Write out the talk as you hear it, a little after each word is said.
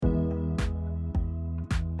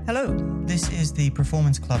Hello, this is the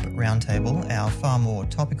Performance Club Roundtable, our far more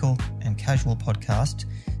topical and casual podcast,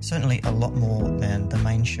 certainly a lot more than the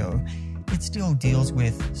main show. It still deals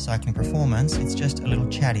with cycling performance, it's just a little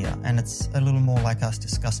chattier, and it's a little more like us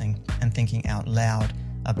discussing and thinking out loud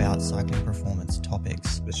about cycling performance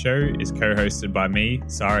topics. The show is co-hosted by me,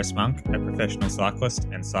 Cyrus Monk, a professional cyclist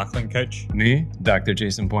and cycling coach. Me, Dr.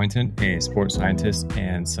 Jason Boynton, a sports scientist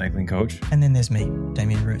and cycling coach. And then there's me,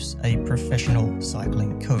 Damien Roos, a professional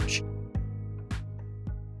cycling coach.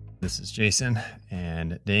 This is Jason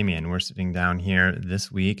and Damien. We're sitting down here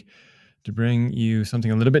this week to bring you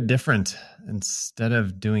something a little bit different. Instead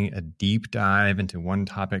of doing a deep dive into one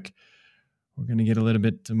topic, we're going to get a little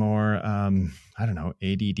bit more,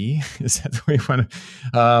 ADD. Is that the way you want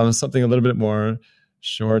to? Something a little bit more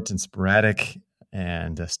short and sporadic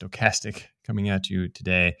and stochastic coming at you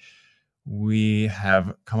today. We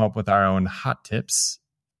have come up with our own hot tips,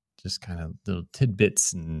 just kind of little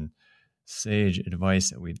tidbits and sage advice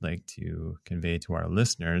that we'd like to convey to our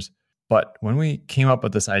listeners. But when we came up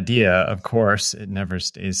with this idea, of course, it never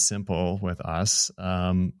stays simple with us.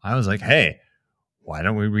 I was like, hey, why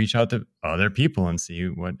don't we reach out to other people and see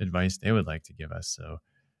what advice they would like to give us? So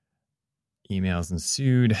emails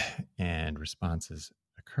ensued and responses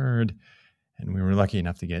occurred. And we were lucky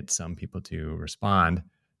enough to get some people to respond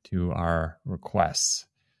to our requests.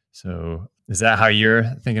 So is that how you're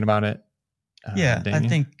thinking about it? Yeah, Damien? I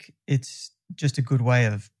think it's just a good way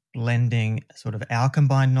of blending sort of our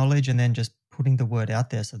combined knowledge and then just putting the word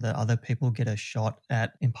out there so that other people get a shot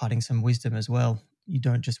at imparting some wisdom as well. You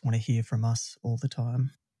don't just want to hear from us all the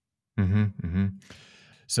time.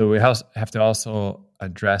 So we have to also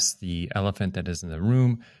address the elephant that is in the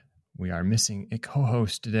room. We are missing a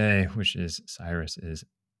co-host today, which is Cyrus is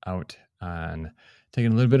out on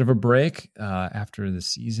taking a little bit of a break after the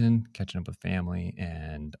season, catching up with family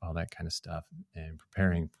and all that kind of stuff, and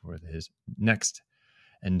preparing for his next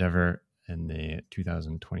endeavor in the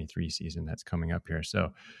 2023 season that's coming up here.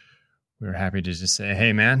 So we're happy to just say,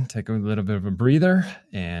 hey, man, take a little bit of a breather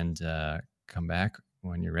and come back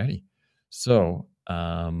when you're ready. So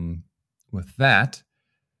with that,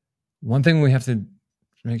 one thing we have to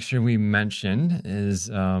make sure we mention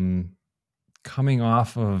is coming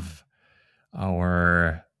off of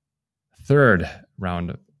our third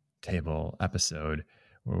roundtable episode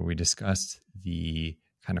where we discussed the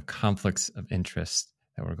kind of conflicts of interest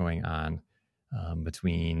that were going on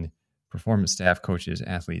between performance staff, coaches,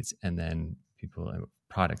 athletes, and then people,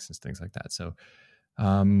 products and things like that. So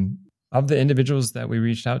of the individuals that we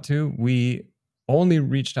reached out to, we only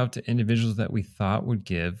reached out to individuals that we thought would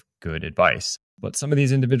give good advice. But some of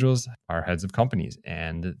these individuals are heads of companies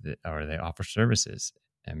or they offer services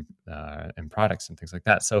and products and things like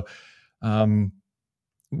that. So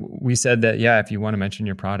we said that, yeah, if you want to mention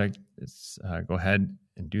your product, go ahead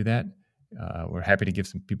and do that. We're happy to give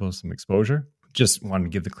some people some exposure. Just wanted to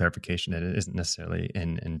give the clarification that it isn't necessarily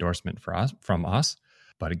an endorsement from us.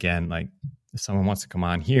 But again, like if someone wants to come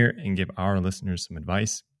on here and give our listeners some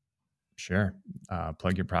advice, sure,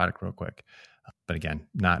 plug your product real quick. But again,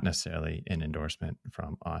 not necessarily an endorsement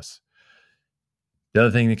from us. The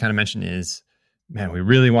other thing they kind of mentioned is, man, we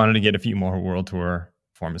really wanted to get a few more World Tour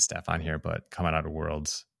performance staff on here, but coming out of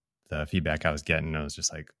Worlds, the feedback I was getting, I was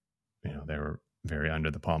just like, they were very under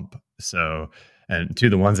the pump. So, and to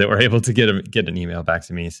the ones that were able to get an email back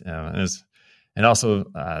to me, and also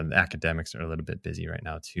the academics are a little bit busy right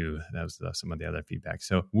now too. That was some of the other feedback.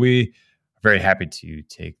 So we are very happy to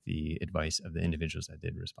take the advice of the individuals that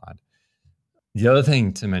did respond. The other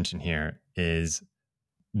thing to mention here is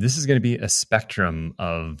this is going to be a spectrum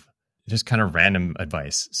of just kind of random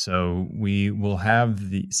advice. So we will have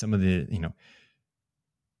some of the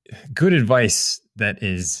good advice that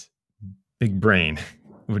is big brain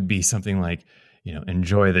would be something like,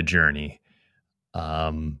 enjoy the journey.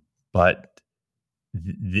 But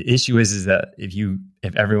the issue is that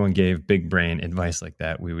if everyone gave big brain advice like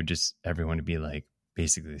that, we would just, everyone would be like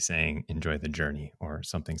basically saying, enjoy the journey or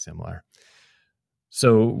something similar.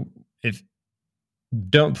 So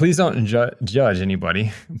please don't judge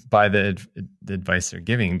anybody by the advice they're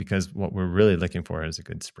giving, because what we're really looking for is a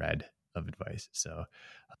good spread of advice. So,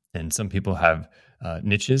 and some people have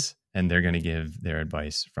niches, and they're going to give their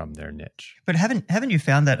advice from their niche. But haven't you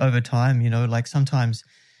found that over time, like sometimes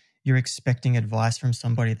you're expecting advice from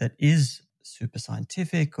somebody that is super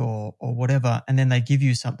scientific or whatever, and then they give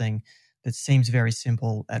you something that seems very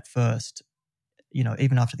simple at first,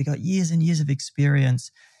 even after they got years and years of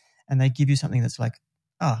experience, and they give you something that's like,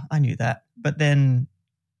 oh, I knew that. But then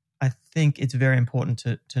I think it's very important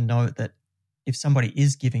to note that if somebody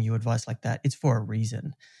is giving you advice like that, it's for a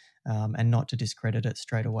reason. and not to discredit it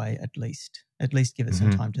straight away. At least give it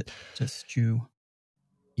some time to stew.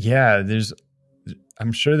 Yeah,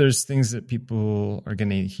 I'm sure there's things that people are going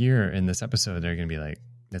to hear in this episode. They're going to be like,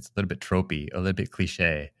 that's a little bit tropey, a little bit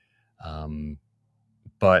cliche.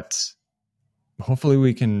 But hopefully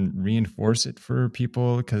we can reinforce it for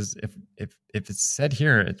people, because if it's said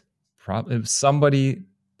here, it's probably somebody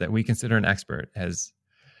that we consider an expert has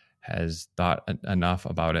thought enough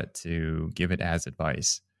about it to give it as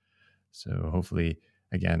advice. So hopefully,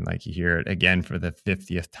 again, like you hear it again for the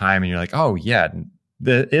 50th time and you're like, oh yeah,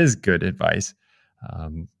 that is good advice.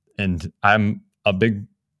 And I'm a big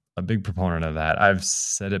proponent of that. I've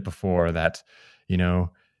said it before that,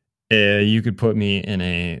 you could put me in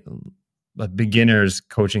a beginner's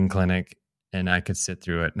coaching clinic and I could sit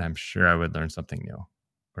through it and I'm sure I would learn something new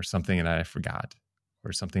or something that I forgot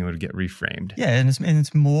or something would get reframed. Yeah. And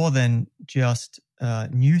it's more than just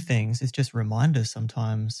new things. It's just reminders.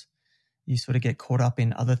 Sometimes you sort of get caught up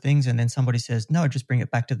in other things and then somebody says, no, just bring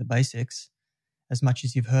it back to the basics. As much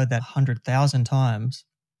as you've heard that 100,000 times,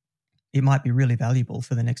 it might be really valuable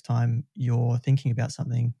for the next time you're thinking about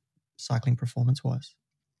something cycling performance-wise.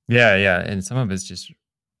 Yeah. And some of it's just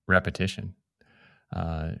repetition,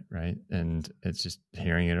 right? And it's just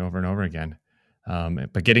hearing it over and over again.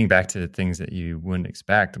 But getting back to the things that you wouldn't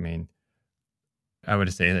expect, I mean, I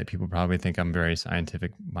would say that people probably think I'm very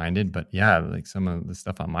scientific minded, but yeah, like some of the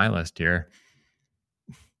stuff on my list here,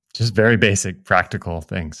 just very basic, practical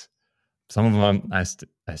things. Some of them I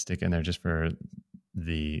stick in there just for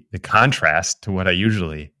the contrast to what I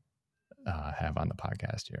usually have on the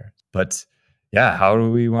podcast here. But yeah, how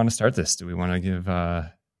do we want to start this? Do we want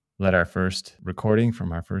to let our first recording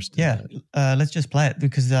from our first? Yeah, let's just play it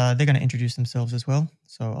because they're going to introduce themselves as well.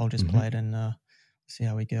 So I'll just play it and see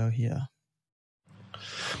how we go here.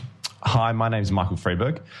 Hi, my name is Michael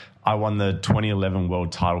Freeberg. I won the 2011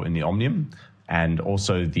 world title in the Omnium and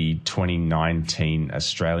also the 2019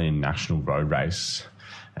 Australian National Road Race.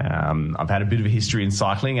 I've had a bit of a history in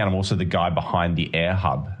cycling and I'm also the guy behind the Air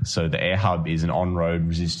Hub. So the Air Hub is an on-road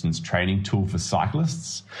resistance training tool for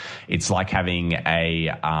cyclists. It's like having a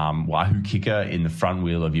Wahoo kicker in the front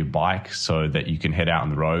wheel of your bike so that you can head out on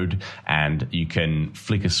the road and you can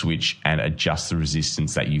flick a switch and adjust the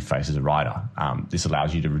resistance that you face as a rider. This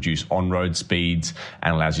allows you to reduce on-road speeds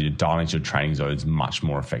and allows you to dial into your training zones much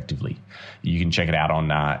more effectively. You can check it out on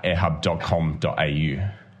airhub.com.au.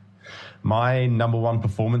 My number one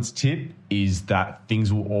performance tip is that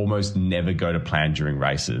things will almost never go to plan during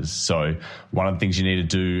races. So one of the things you need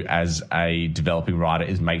to do as a developing rider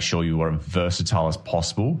is make sure you are as versatile as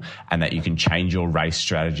possible and that you can change your race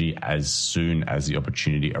strategy as soon as the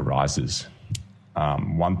opportunity arises.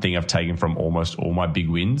 One thing I've taken from almost all my big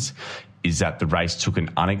wins is that the race took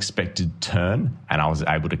an unexpected turn and I was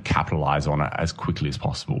able to capitalize on it as quickly as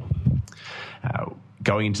possible.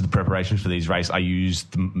 Going into the preparations for these races, I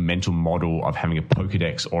used the mental model of having a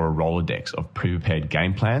Pokedex or a Rolodex of pre-prepared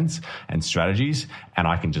game plans and strategies, and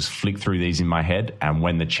I can just flick through these in my head, and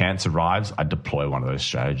when the chance arrives, I deploy one of those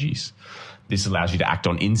strategies. This allows you to act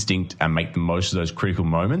on instinct and make the most of those critical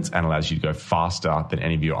moments and allows you to go faster than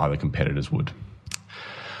any of your other competitors would.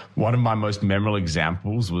 One of my most memorable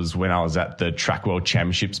examples was when I was at the Track World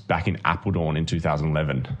Championships back in Appledorn in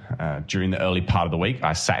 2011. During the early part of the week,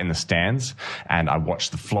 I sat in the stands and I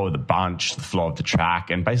watched the flow of the bunch, the flow of the track,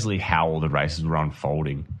 and basically how all the races were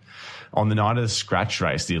unfolding. On the night of the scratch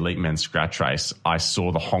race, the Elite Men's scratch race, I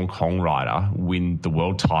saw the Hong Kong rider win the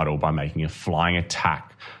world title by making a flying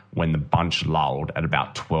attack when the bunch lulled at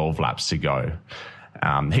about 12 laps to go.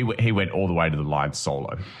 He went all the way to the line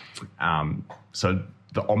solo. So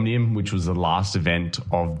the Omnium, which was the last event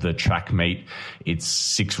of the track meet, it's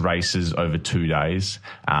 6 races over 2 days.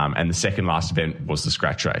 And the second last event was the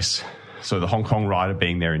scratch race. So the Hong Kong rider,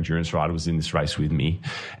 being their endurance rider, was in this race with me.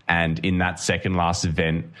 And in that second last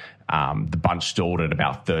event, the bunch stalled at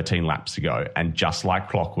about 13 laps to go. And just like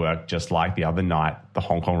clockwork, just like the other night, the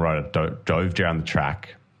Hong Kong rider dove down the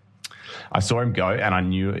track. I saw him go and I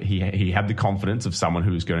knew he had the confidence of someone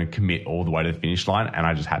who was going to commit all the way to the finish line, and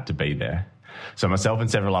I just had to be there. So myself and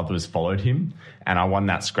several others followed him, and I won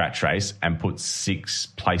that scratch race and put 6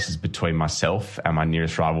 places between myself and my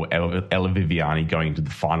nearest rival, Ella Viviani, going into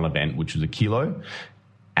the final event, which was a kilo.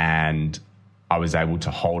 And I was able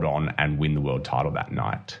to hold on and win the world title that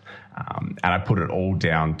night. And I put it all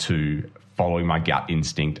down to following my gut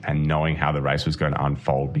instinct and knowing how the race was going to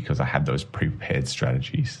unfold because I had those prepared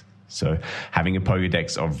strategies. So having a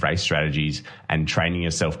Pokedex of race strategies and training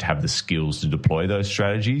yourself to have the skills to deploy those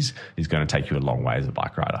strategies is going to take you a long way as a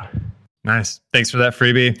bike rider. Nice. Thanks for that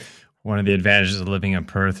freebie. One of the advantages of living in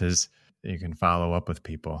Perth is you can follow up with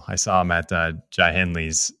people. I saw him at Jai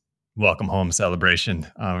Hindley's welcome home celebration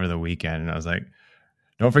over the weekend. And I was like,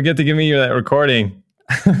 don't forget to give me that recording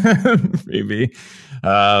freebie.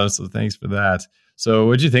 So thanks for that. So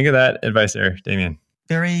what'd you think of that advice there, Damien?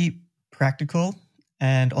 Very practical.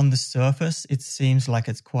 And on the surface, it seems like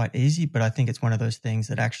it's quite easy, but I think it's one of those things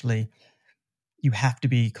that actually you have to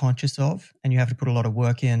be conscious of, and you have to put a lot of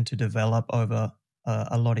work in to develop over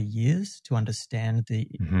a lot of years to understand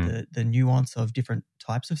the nuance of different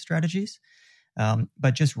types of strategies.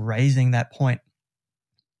 But just raising that point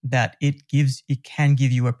that it can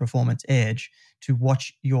give you a performance edge to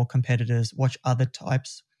watch your competitors, watch other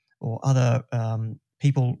types or other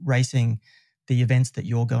people racing the events that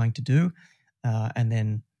you're going to do, and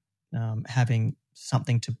then having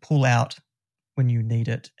something to pull out when you need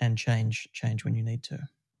it and change when you need to.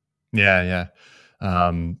 Yeah.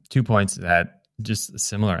 2 points to that, just a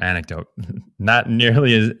similar anecdote, not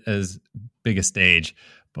nearly as big a stage,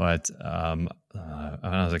 but when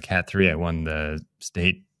I was a Cat 3, I won the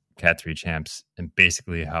state Cat 3 champs. And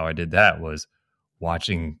basically how I did that was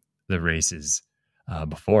watching the races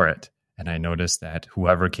before it. And I noticed that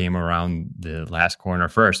whoever came around the last corner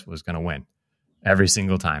first was going to win every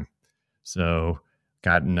single time. So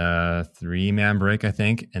got in a 3-man break, I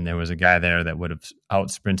think. And there was a guy there that would have out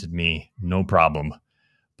sprinted me, no problem.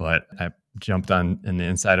 But I jumped on in the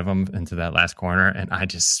inside of him into that last corner, and I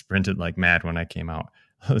just sprinted like mad when I came out.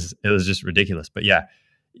 It was just ridiculous. But yeah,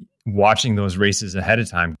 watching those races ahead of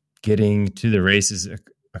time, getting to the races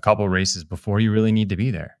a couple races before you really need to be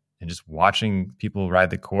there, and just watching people ride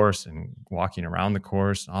the course and walking around the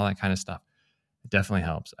course and all that kind of stuff, it definitely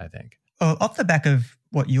helps, I think. Oh, off the back of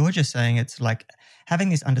what you're just saying, it's like having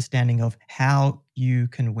this understanding of how you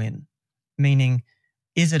can win, meaning,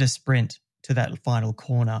 is it a sprint to that final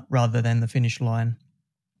corner rather than the finish line?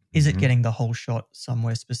 Is it getting the whole shot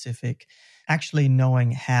somewhere specific? Actually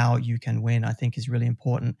knowing how you can win, I think, is really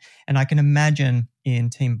important. And I can imagine in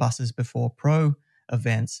team buses before pro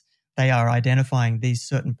events, they are identifying these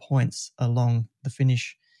certain points along the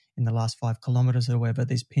finish in the last 5 kilometers or whatever,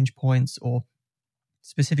 these pinch points or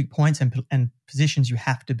specific points and positions you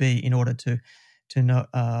have to be in order to know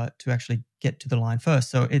to actually get to the line first.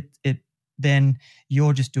 So it then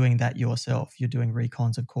you're just doing that yourself. You're doing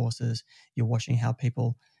recons of courses. You're watching how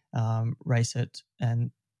people race it, and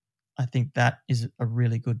I think that is a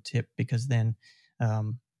really good tip, because then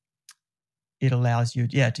it allows you,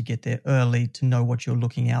 to get there early, to know what you're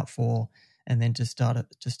looking out for, and then to start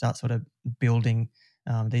sort of building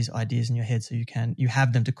these ideas in your head so you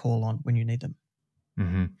have them to call on when you need them.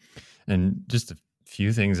 Mm-hmm. And just a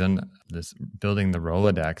few things on this building the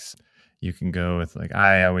Rolodex. You can go with, like,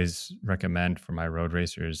 I always recommend for my road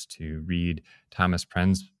racers to read Thomas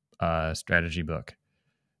Prenn's strategy book.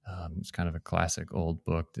 It's kind of a classic old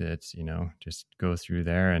book that, just go through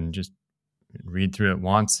there and just read through it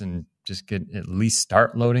once and just at least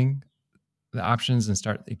start loading the options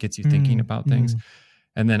and it gets you thinking about things.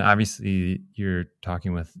 And then obviously you're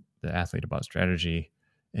talking with the athlete about strategy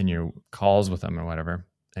in your calls with them or whatever,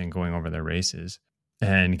 and going over their races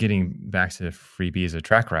and getting back to freebie as a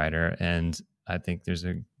track rider. And I think there's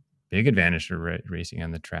a big advantage to racing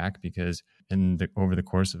on the track, because over the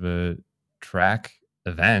course of a track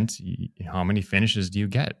event, how many finishes do you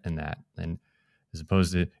get in that? And as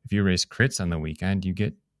opposed to if you race crits on the weekend, you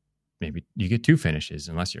get 2 finishes,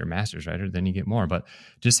 unless you're a master's rider, then you get more. But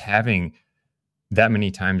just having that many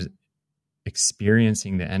times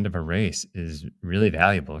experiencing the end of a race is really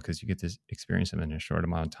valuable, because you get to experience them in a short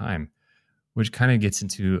amount of time, which kind of gets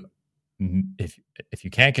into, if you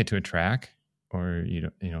can't get to a track, or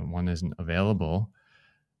one isn't available,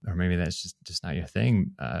 or maybe that's just not your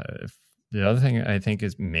thing. The other thing I think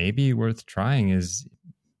is maybe worth trying is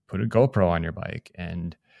put a GoPro on your bike,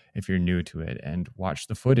 and if you're new to it, and watch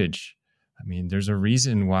the footage. I mean, there's a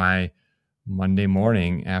reason why Monday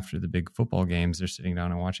morning after the big football games, they're sitting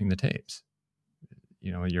down and watching the tapes.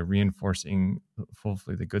 You're reinforcing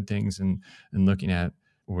hopefully the good things and looking at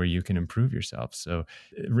where you can improve yourself. So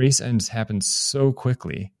race ends happen so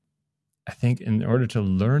quickly. I think in order to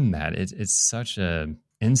learn that, it's such a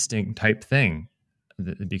instinct type thing,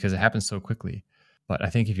 because it happens so quickly. But I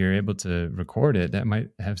think if you're able to record it, that might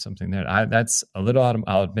have something there. That's a little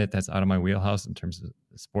I'll admit that's out of my wheelhouse in terms of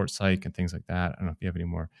sports psych and things like that. I don't know if you have any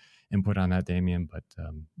more input on that, Damien, but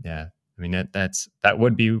I mean, that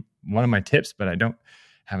would be one of my tips, but I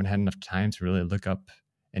haven't had enough time to really look up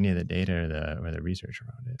any of the data or the research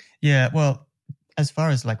around it. Yeah, well, as far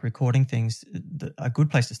as like recording things, a good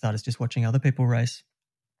place to start is just watching other people race.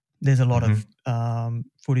 There's a lot of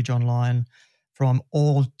footage online from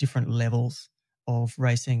all different levels of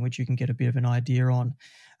racing, which you can get a bit of an idea on.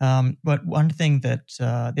 But one thing that,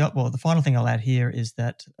 the final thing I'll add here is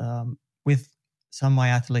that with some of my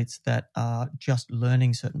athletes that are just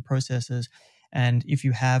learning certain processes, and if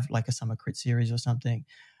you have like a summer crit series or something,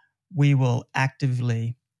 we will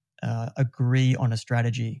actively agree on a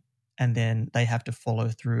strategy, and then they have to follow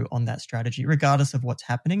through on that strategy, regardless of what's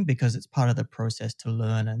happening, because it's part of the process to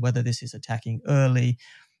learn. And whether this is attacking early,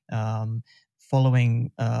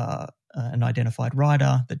 following an identified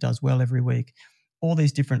rider that does well every week, all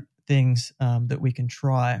these different things that we can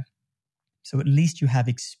try. So at least you have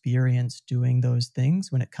experience doing those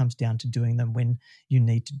things when it comes down to doing them when you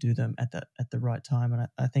need to do them at the right time. And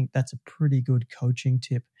I think that's a pretty good coaching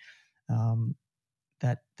tip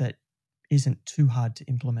that isn't too hard to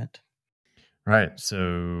implement. Right.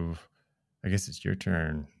 So I guess it's your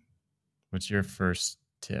turn. What's your first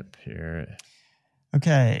tip here?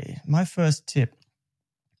 Okay, my first tip.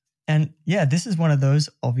 And yeah, this is one of those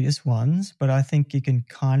obvious ones, but I think you can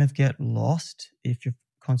kind of get lost if you're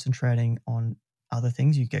concentrating on other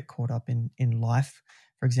things. You get caught up in life,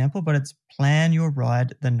 for example, but it's plan your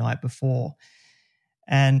ride the night before.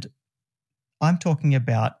 And I'm talking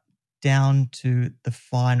about down to the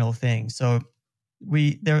final thing. So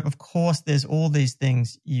there's all these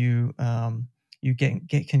things you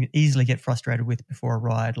can easily get frustrated with before a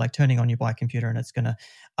ride, like turning on your bike computer and it's going to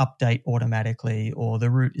update automatically, or the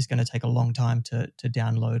route is going to take a long time to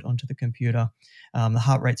download onto the computer. The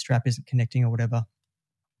heart rate strap isn't connecting or whatever.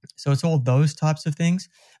 So it's all those types of things,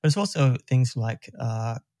 but it's also things like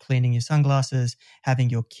cleaning your sunglasses, having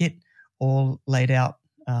your kit all laid out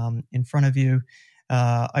in front of you.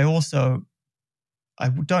 I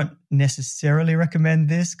don't necessarily recommend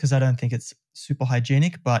this because I don't think it's super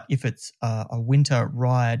hygienic, but if it's a winter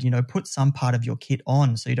ride, put some part of your kit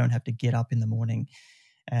on so you don't have to get up in the morning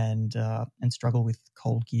and struggle with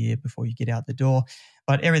cold gear before you get out the door.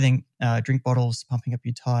 But everything, drink bottles, pumping up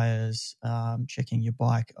your tires, checking your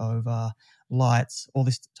bike over, lights, all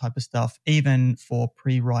this type of stuff, even for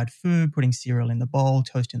pre-ride food, putting cereal in the bowl,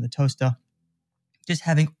 toast in the toaster, just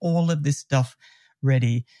having all of this stuff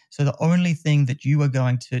ready. So the only thing that you are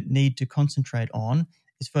going to need to concentrate on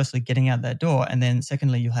is firstly getting out that door, and then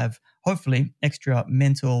secondly you have hopefully extra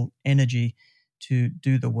mental energy to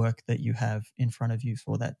do the work that you have in front of you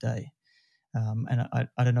for that day. And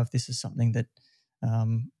I don't know if this is something that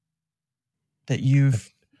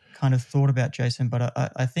you've kind of thought about, Jason, but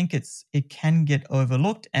I think it can get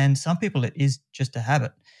overlooked, and some people it is just a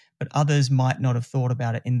habit, but others might not have thought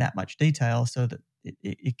about it in that much detail, so that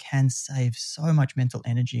it can save so much mental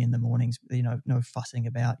energy in the mornings. No fussing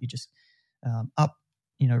about. You just up,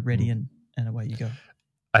 ready and away you go.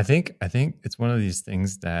 I think it's one of these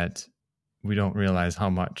things that we don't realize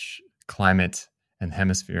how much climate and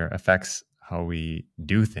hemisphere affects how we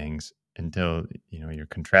do things until you're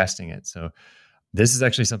contrasting it. So this is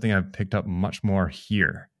actually something I've picked up much more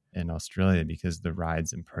here in Australia because the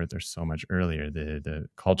rides in Perth are so much earlier. The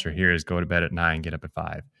culture here is go to bed at 9, get up at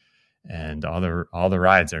 5. And all the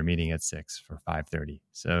rides are meeting at 6 for 5:30.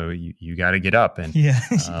 So you got to get up and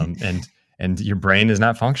and your brain is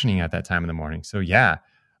not functioning at that time in the morning. So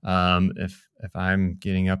if I'm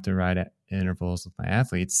getting up to ride at intervals with my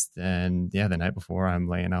athletes, then the night before I'm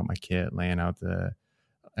laying out my kit, laying out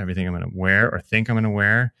everything I'm going to wear or think I'm going to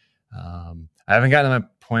wear. I haven't gotten to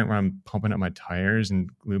that point where I'm pumping up my tires and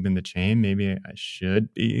lubing the chain. Maybe I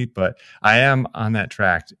should be, but I am on that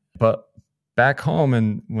track. But back home,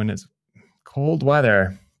 and when it's cold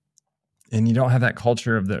weather and you don't have that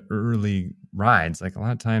culture of the early rides, like a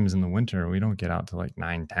lot of times in the winter, we don't get out to like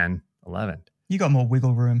 9, 10, 11. You got more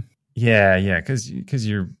wiggle room. Yeah. Because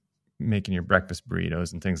you're making your breakfast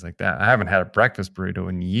burritos and things like that. I haven't had a breakfast burrito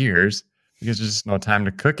in years because there's just no time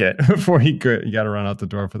to cook it before you got to run out the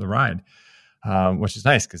door for the ride, which is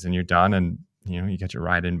nice because then you're done and you get your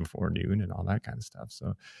ride in before noon and all that kind of stuff.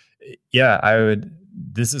 So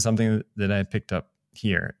this is something that I picked up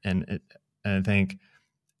here. And I think,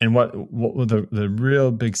 and what the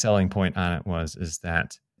real big selling point on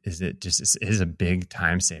it is it just is a big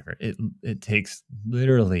time saver. It takes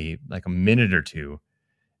literally like a minute or two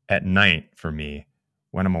at night for me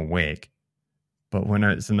when I'm awake. But when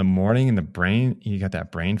it's in the morning in the brain, you got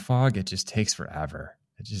that brain fog, it just takes forever.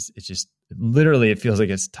 It literally feels like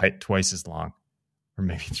it's twice as long or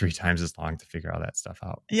maybe 3 times as long to figure all that stuff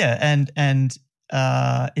out. Yeah. And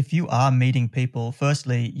if you are meeting people,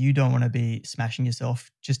 firstly, you don't want to be smashing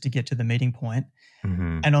yourself just to get to the meeting point.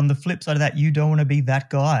 Mm-hmm. And on the flip side of that, you don't want to be that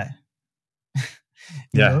guy,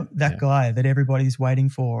 guy that everybody's waiting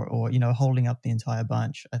for or, holding up the entire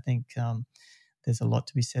bunch. I think there's a lot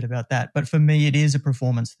to be said about that. But for me, it is a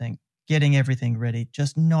performance thing. getting everything ready,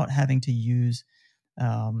 just not having to use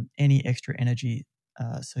any extra energy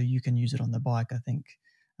so you can use it on the bike. I think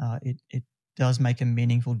it does make a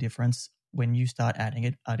meaningful difference when you start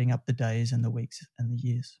adding up the days and the weeks and the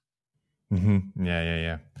years. Mm-hmm.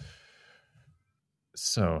 Yeah.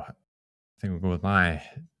 So I think we'll go with my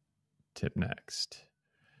tip next.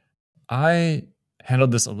 I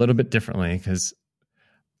handled this a little bit differently because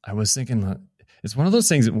I was thinking it's one of those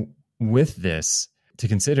things with this to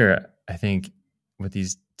consider. I think with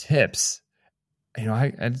these tips, I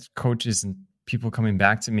had coaches and people coming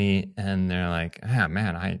back to me and they're like,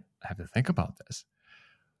 man, I have to think about this.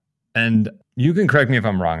 And you can correct me if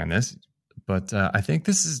I'm wrong on this, but I think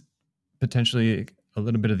this is potentially a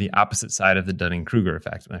little bit of the opposite side of the Dunning-Kruger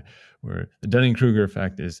effect, where the Dunning-Kruger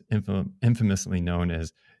effect is infamously known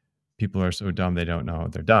as people are so dumb they don't know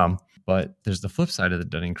they're dumb. But there's the flip side of the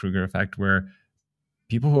Dunning-Kruger effect where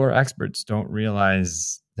people who are experts don't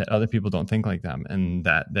realize that other people don't think like them and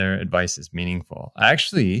that their advice is meaningful. I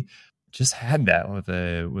actually just had that with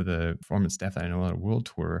a performance staff that I know on a world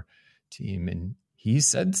tour team, and he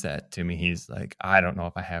said that to me. He's like, I don't know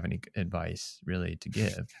if I have any advice really to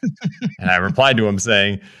give. And I replied to him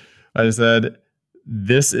saying, I said,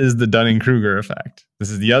 this is the Dunning-Kruger effect.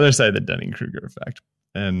 This is the other side of the Dunning-Kruger effect.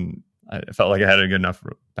 And I felt like I had a good enough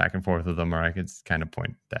back and forth with them where I could kind of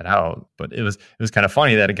point that out. But it was kind of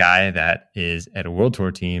funny that a guy that is at a world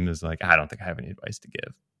tour team is like, I don't think I have any advice to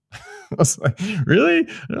give. I was like, really?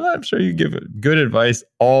 I'm sure you give good advice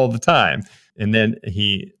all the time. And then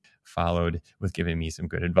he followed with giving me some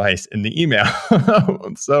good advice in the email.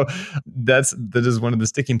 So that is one of the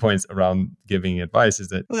sticking points around giving advice is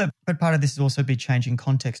that. Well, but part of this would also be changing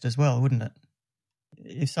context as well, wouldn't it?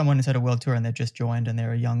 If someone is at a world tour and they've just joined and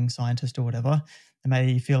they're a young scientist or whatever, they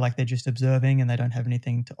may feel like they're just observing and they don't have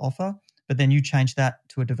anything to offer. But then you change that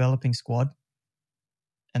to a developing squad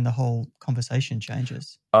and the whole conversation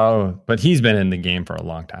changes. Oh, but he's been in the game for a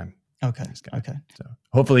long time. Okay. So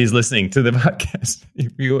hopefully he's listening to the podcast.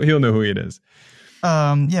 He'll know who it is.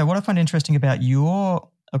 What I find interesting about your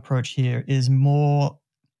approach here is more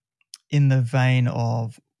in the vein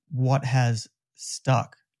of what has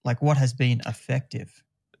stuck, like what has been effective.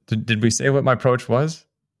 Did we say what my approach was?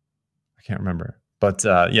 I can't remember. But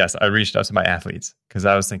yes, I reached out to my athletes because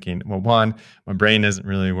I was thinking, well, one, my brain isn't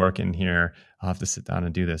really working here. I'll have to sit down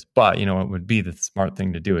and do this. But what would be the smart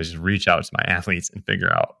thing to do is just reach out to my athletes and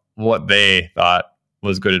figure out what they thought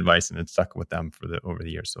was good advice and it stuck with them over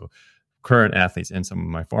the years. So current athletes and some of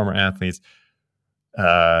my former athletes,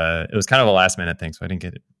 it was kind of a last minute thing. So I didn't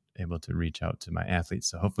get able to reach out to my athletes.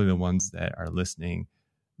 So hopefully the ones that are listening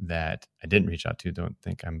that I didn't reach out to don't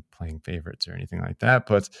think I'm playing favorites or anything like that.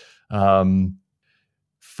 But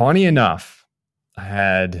funny enough, I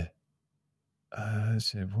had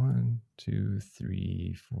 1, 2,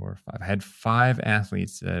 3, 4, 5. I had 5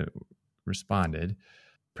 athletes that responded,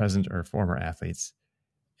 present or former athletes.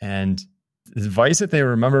 And the advice that they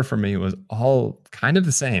remember from me was all kind of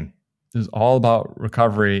the same. It was all about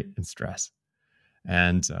recovery and stress.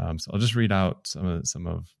 And so I'll just read out some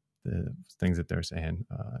of the things that they're saying.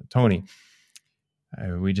 Tony,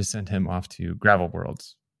 we just sent him off to Gravel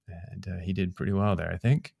Worlds, and he did pretty well there, I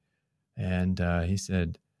think. And he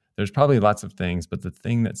said, there's probably lots of things, but the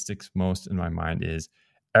thing that sticks most in my mind is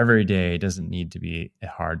every day doesn't need to be a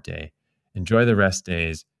hard day. Enjoy the rest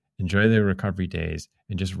days, enjoy the recovery days,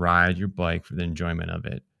 and just ride your bike for the enjoyment of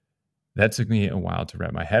it. That took me a while to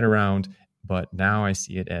wrap my head around, but now I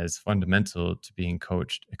see it as fundamental to being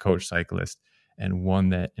a coach cyclist, and one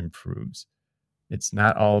that improves. It's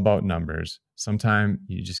not all about numbers. Sometimes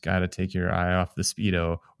you just got to take your eye off the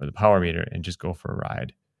speedo or the power meter and just go for a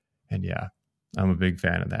ride. And yeah, I'm a big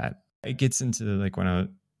fan of that. It gets into like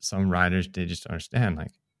some riders, they just understand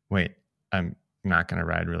like, wait, I'm not going to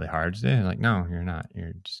ride really hard today. And like, no, you're not.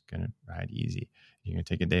 You're just going to ride easy. You're going to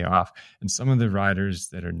take a day off. And some of the riders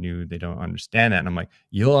that are new, they don't understand that. And I'm like,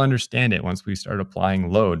 you'll understand it once we start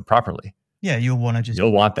applying load properly. Yeah, you'll want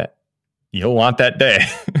that. You'll want that day.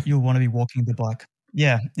 You'll want to be walking the bike.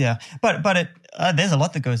 Yeah. But there's a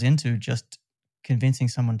lot that goes into just convincing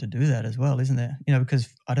someone to do that as well, isn't there? Because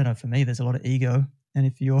I don't know, for me, there's a lot of ego. And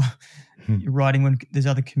if you're riding when there's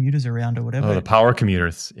other commuters around or whatever. Oh, the power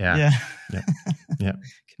commuters. Yeah.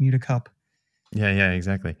 Commuter cup. Yeah,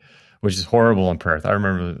 exactly. Which is horrible in Perth. I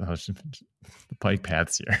remember the bike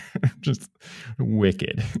paths here. Just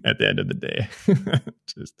wicked at the end of the day.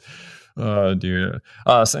 Just, oh, dude.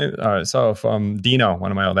 So from Dino, one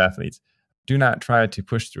of my old athletes, do not try to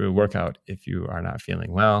push through a workout if you are not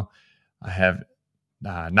feeling well. I have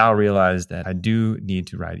now realized that I do need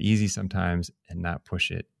to ride easy sometimes and not push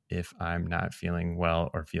it if I'm not feeling well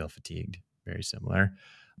or feel fatigued. Very similar.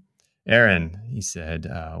 Aaron, he said,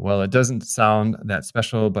 well, it doesn't sound that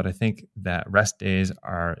special, but I think that rest days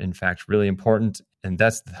are in fact really important. And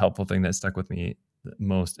that's the helpful thing that stuck with me the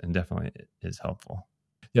most and definitely is helpful.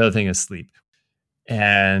 The other thing is sleep.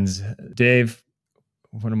 And Dave,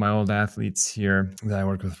 one of my old athletes here that I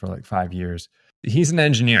worked with for like 5 years, he's an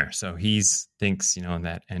engineer. So he thinks, in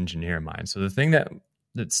that engineer mind. So the thing that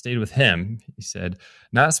stayed with him, he said,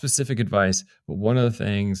 not specific advice, but one of the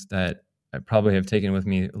things that I probably have taken with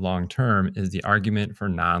me long term is the argument for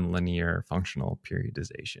nonlinear functional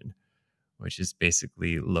periodization, which is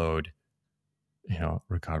basically load,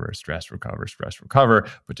 recover, stress, recover,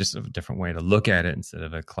 but just a different way to look at it instead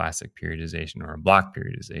of a classic periodization or a block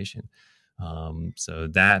periodization. So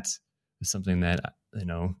that is something that,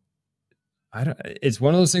 it's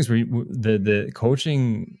one of those things where the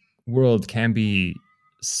coaching world can be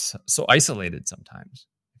so isolated sometimes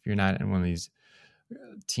if you're not in one of these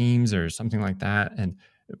teams or something like that. And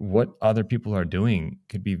what other people are doing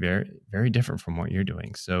could be very, very different from what you're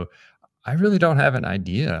doing. So I really don't have an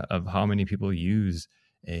idea of how many people use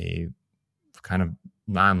a kind of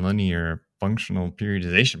nonlinear functional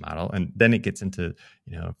periodization model. And then it gets into,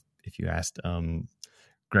 if you asked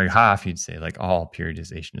Greg Hoff, he'd say like all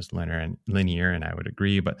periodization is linear, and I would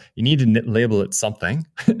agree, but you need to label it something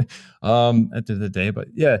at the end of the day. But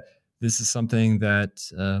yeah, this is something that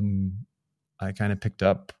I kind of picked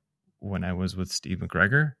up when I was with Steve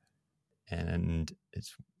McGregor, and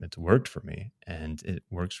it's worked for me, and it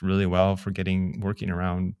works really well for working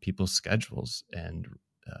around people's schedules and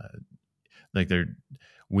like their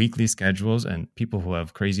weekly schedules, and people who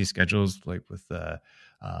have crazy schedules like with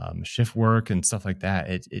shift work and stuff like that.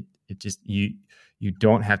 It just you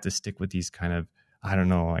don't have to stick with these kind of, I don't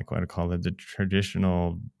know, like what I call it, the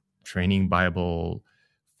traditional training Bible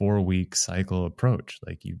 4-week cycle approach.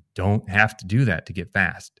 Like you don't have to do that to get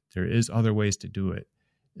fast. There is other ways to do it.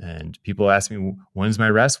 And people ask me, when's my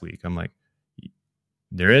rest week? I'm like,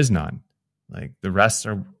 there is none. Like the rests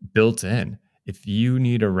are built in. If you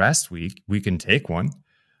need a rest week, we can take one.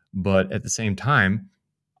 But at the same time,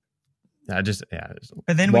 but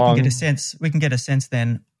then we can get a sense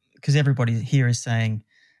then, because everybody here is saying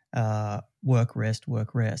work, rest.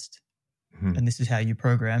 Mm-hmm. And this is how you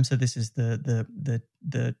program. So this is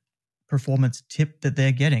the performance tip that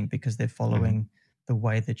they're getting because they're following the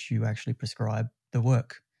way that you actually prescribe the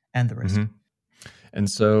work and the rest. Mm-hmm. And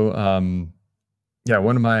so, the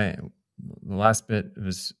last bit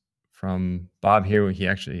was from Bob here, where he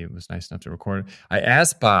actually was nice enough to record it. I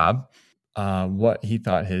asked Bob what he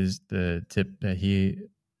thought the tip that he,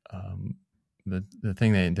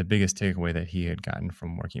 the biggest takeaway that he had gotten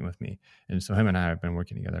from working with me. And so him and I have been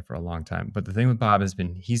working together for a long time. But the thing with Bob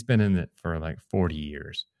he's been in it for like 40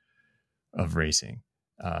 years of racing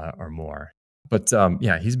or more. But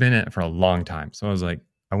he's been in it for a long time. So I was like,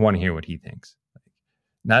 I want to hear what he thinks.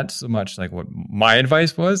 Not so much like what my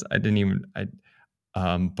advice was.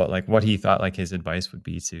 But like what he thought like his advice would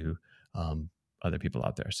be to other people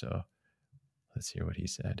out there. So let's hear what he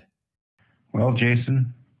said. Well,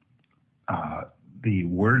 Jason, the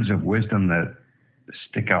words of wisdom that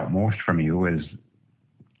stick out most from you is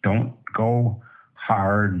don't go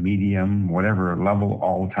hard, medium, whatever level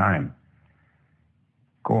all the time.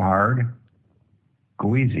 Go hard,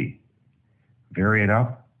 go easy, vary it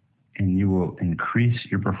up, and you will increase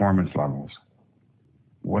your performance levels.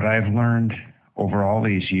 What I've learned over all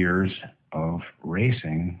these years of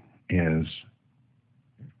racing is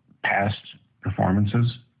past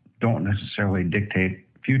performances don't necessarily dictate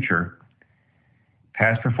future.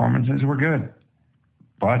 Past performances were good,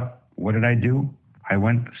 but what did I do? I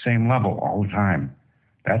went the same level all the time.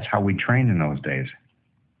 That's how we trained in those days.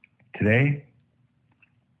 Today,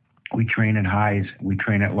 we train at highs, we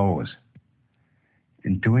train at lows.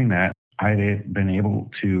 In doing that, I've been able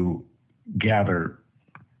to gather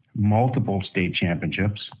multiple state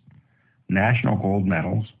championships, national gold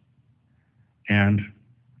medals, and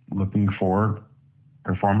looking for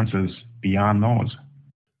performances beyond those.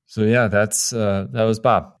 So yeah, that was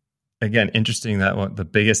Bob. Again, interesting that the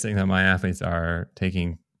biggest thing that my athletes are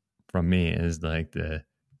taking from me is like the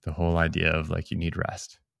whole idea of like you need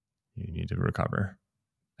rest, you need to recover,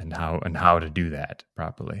 and how to do that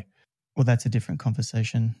properly. Well, that's a different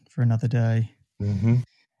conversation for another day. Mm-hmm.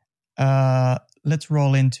 Let's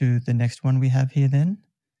roll into the next one we have here then.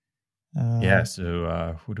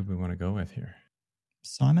 So who do we want to go with here?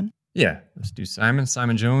 Simon? Yeah, let's do Simon.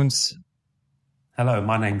 Simon Jones. Hello,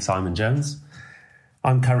 my name's Simon Jones.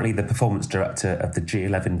 I'm currently the performance director of the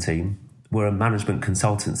G11 team. We're a management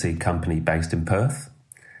consultancy company based in Perth,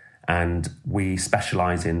 and we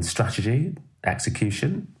specialise in strategy,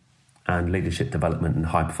 execution, and leadership development in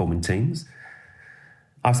high-performing teams.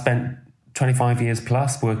 I've spent 25 years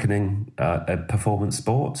plus working in a performance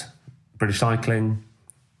sport, British cycling,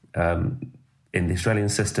 in the Australian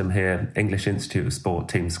system here, English Institute of Sport,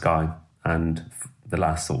 Team Sky, and the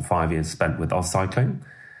last sort of 5 years spent with Oz Cycling.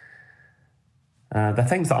 The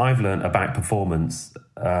things that I've learned about performance,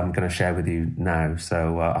 I'm going to share with you now.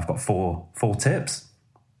 So I've got four tips.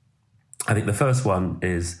 I think the first one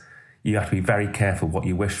is you have to be very careful what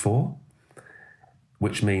you wish for,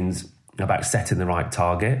 which means about setting the right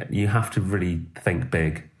target. You have to really think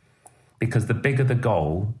big, because the bigger the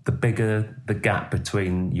goal, the bigger the gap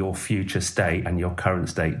between your future state and your current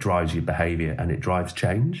state drives your behavior, and it drives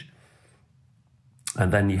change.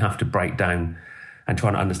 And then you have to break down and try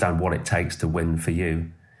and understand what it takes to win for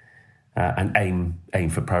you, and aim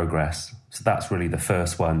for progress. So that's really the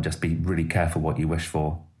first one. Just be really careful what you wish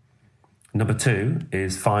for. Number 2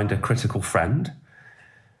 is find a critical friend.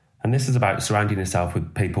 And this is about surrounding yourself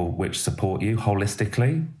with people which support you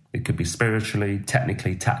holistically. It could be spiritually,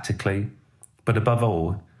 technically, tactically. But above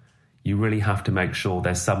all, you really have to make sure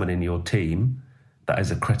there's someone in your team that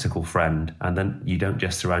is a critical friend. And then you don't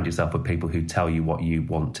just surround yourself with people who tell you what you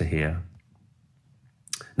want to hear.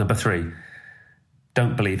 Number 3,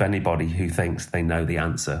 don't believe anybody who thinks they know the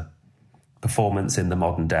answer. Performance in the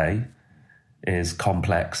modern day is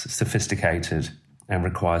complex, sophisticated, and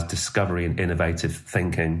requires discovery and innovative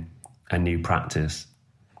thinking and new practice.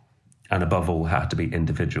 And above all, have to be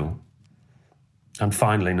individual. And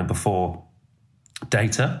finally, number 4,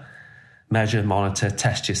 data. Measure, monitor,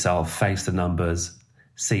 test yourself, face the numbers,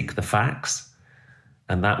 seek the facts.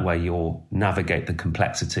 And that way you'll navigate the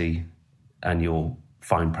complexity and you'll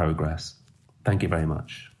find progress. Thank you very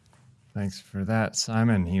much. Thanks for that,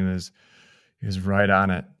 Simon. He was right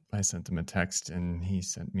on it. I sent him a text and he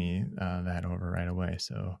sent me that over right away.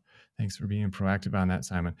 So thanks for being proactive on that,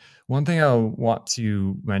 Simon. One thing I want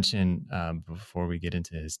to mention before we get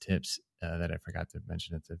into his tips that I forgot to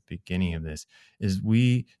mention at the beginning of this is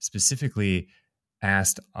we specifically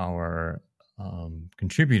asked our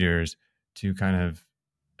contributors to kind of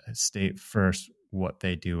state first what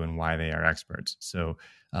they do and why they are experts. So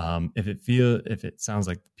if it sounds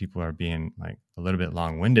like people are being like a little bit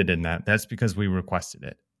long-winded in that, that's because we requested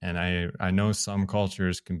it. And I know some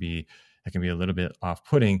cultures can be a little bit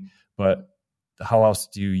off-putting, but how else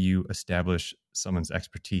do you establish someone's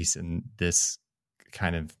expertise in this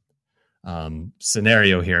kind of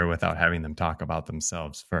scenario here without having them talk about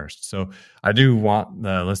themselves first? So I do want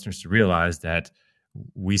the listeners to realize that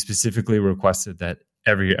we specifically requested that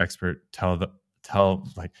every expert tell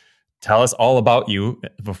us all about you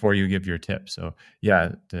before you give your tip. So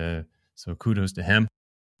yeah, so kudos to him.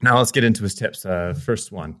 Now let's get into his tips.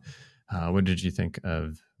 First one, what did you think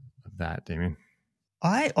of that, Damien?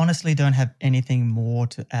 I honestly don't have anything more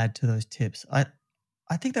to add to those tips. I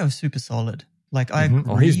think they were super solid. Like I agree.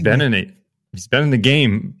 Well, he's been in the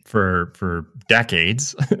game for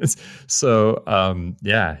decades. So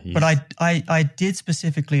yeah. But I did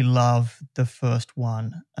specifically love the first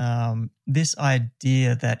one. This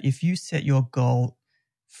idea that if you set your goal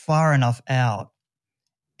far enough out,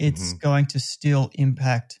 it's going to still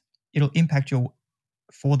impact you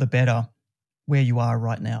for the better where you are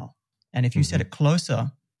right now. And if you set it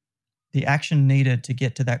closer, the action needed to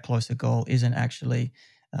get to that closer goal isn't actually,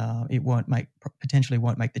 potentially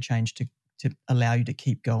won't make the change to allow you to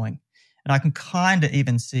keep going. And I can kind of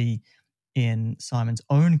even see in Simon's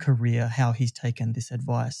own career how he's taken this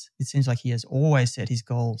advice. It seems like he has always set his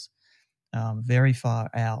goals very far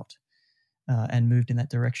out and moved in that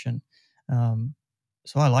direction.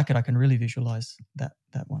 So I like it. I can really visualize that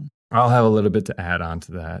one. I'll have a little bit to add on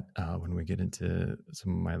to that when we get into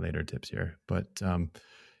some of my later tips here. But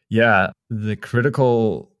yeah, the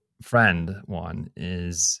critical friend one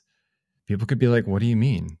is people could be like, what do you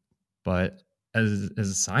mean? But as a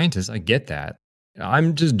scientist, I get that.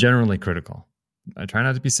 I'm just generally critical. I try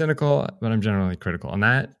not to be cynical, but I'm generally critical. And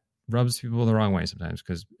that rubs people the wrong way sometimes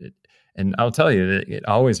and I'll tell you that it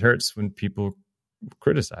always hurts when people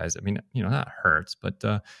criticize. I mean, that hurts, but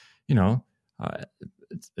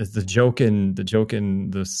it's the joke in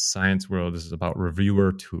the science world is about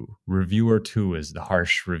reviewer 2. Reviewer 2 is the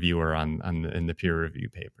harsh reviewer in the peer review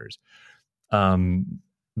papers.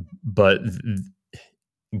 But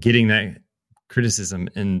getting that criticism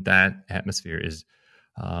in that atmosphere is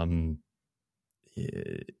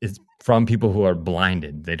it's from people who are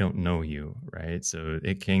blinded. They don't know you, right? So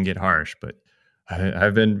it can get harsh, but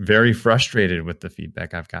I've been very frustrated with the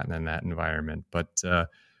feedback I've gotten in that environment. But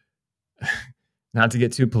not to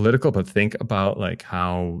get too political, but think about like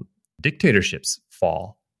how dictatorships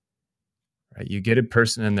fall, right? You get a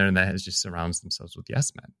person in there that just surrounds themselves with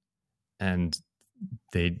yes men, and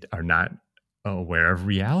they are not aware of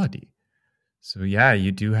reality. So yeah,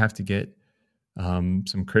 you do have to get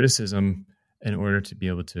some criticism in order to be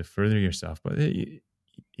able to further yourself, but it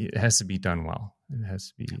has to be done well. It has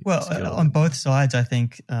to be skilled. On both sides. I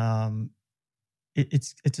think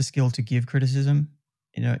it's a skill to give criticism,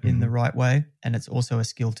 in the right way, and it's also a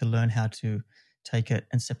skill to learn how to take it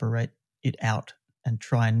and separate it out and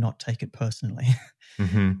try and not take it personally.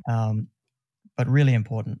 But really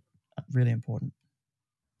important.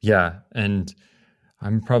 Yeah, and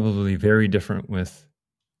I'm probably very different with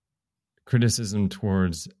criticism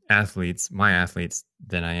towards my athletes,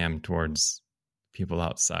 than I am towards people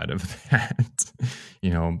outside of that.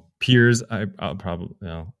 Peers, I'll probably,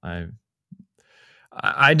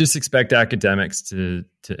 I just expect academics to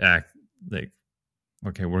act like,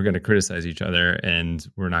 okay, we're going to criticize each other and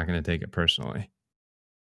we're not going to take it personally.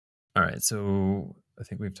 All right, so I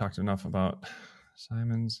think we've talked enough about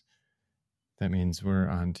Simon's. That means we're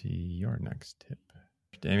on to your next tip.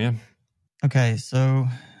 Damien? Okay, so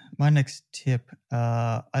my next tip,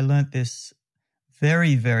 I learned this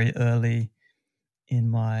very, very early in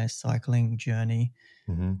my cycling journey.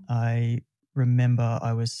 I remember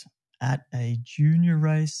I was at a junior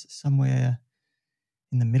race somewhere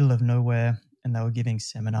in the middle of nowhere, and they were giving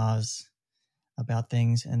seminars about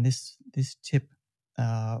things. And this tip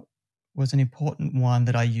was an important one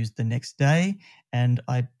that I used the next day, and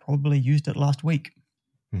I probably used it last week.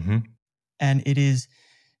 And it is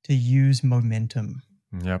to use momentum.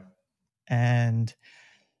 Yep. And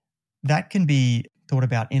that can be thought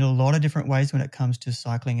about in a lot of different ways when it comes to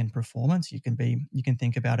cycling and performance. You can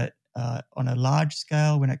think about it on a large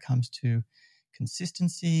scale when it comes to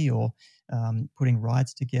consistency or putting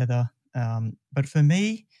rides together. But for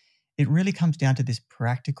me, it really comes down to this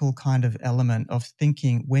practical kind of element of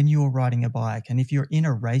thinking when you're riding a bike, and if you're in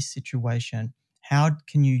a race situation, how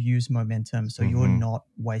can you use momentum so you're not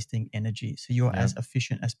wasting energy, so you're as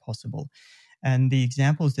efficient as possible? And the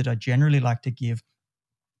examples that I generally like to give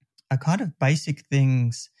are kind of basic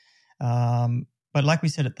things. But like we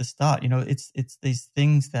said at the start, it's these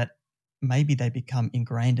things that maybe they become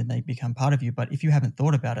ingrained and they become part of you. But if you haven't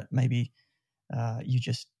thought about it, maybe you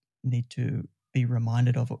just need to be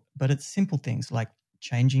reminded of it. But it's simple things like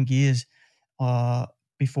changing gears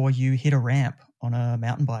before you hit a ramp on a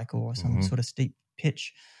mountain bike or some sort of steep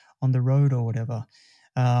pitch on the road or whatever.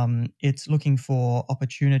 It's looking for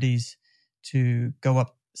opportunities to go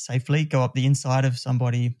up safely, go up the inside of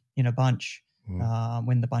somebody in a bunch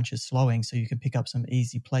when the bunch is slowing, so you can pick up some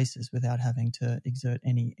easy places without having to exert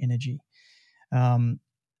any energy.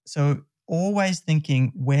 So always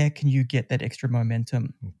thinking, where can you get that extra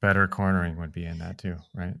momentum? Better cornering would be in that too,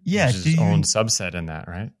 right? Yeah. Which is its own subset in that,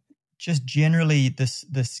 right? Just generally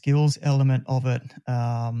the skills element of it.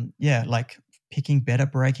 Like picking better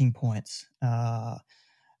braking points.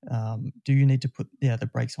 Do you need to put the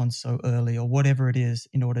brakes on so early or whatever it is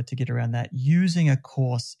in order to get around that? Using a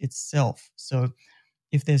course itself. So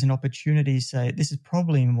if there's an opportunity, say, this is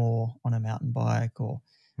probably more on a mountain bike or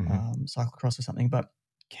cyclocross or something, but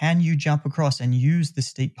can you jump across and use the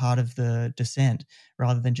steep part of the descent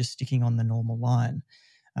rather than just sticking on the normal line?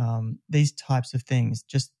 These types of things,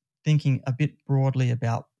 just thinking a bit broadly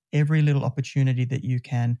about every little opportunity that you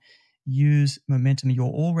can use momentum you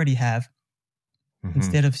already have,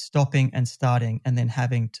 instead of stopping and starting and then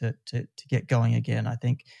having to get going again. I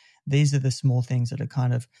think these are the small things that are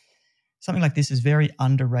kind of, something like this is very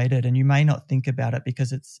underrated, and you may not think about it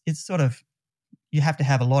because it's sort of, you have to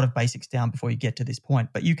have a lot of basics down before you get to this point,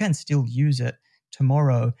 but you can still use it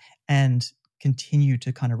tomorrow and continue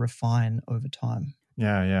to kind of refine over time.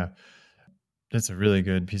 Yeah. That's a really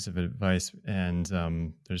good piece of advice. And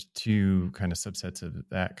there's two kind of subsets of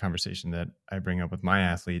that conversation that I bring up with my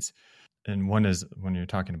athletes. And one is when you're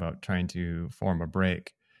talking about trying to form a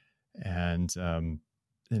break. And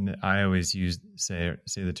I always say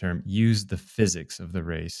the term, use the physics of the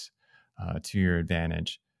race to your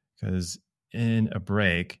advantage. Because in a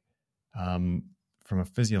break, from a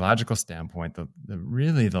physiological standpoint,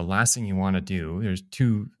 the last thing you want to do, there's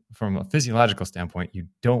two, from a physiological standpoint, you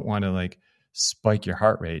don't want to spike your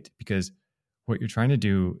heart rate, because what you're trying to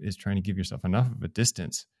do is trying to give yourself enough of a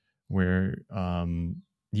distance where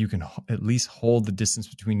you can at least hold the distance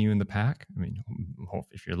between you and the pack. I mean,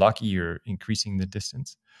 if you're lucky, you're increasing the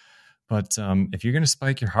distance. But if you're going to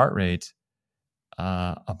spike your heart rate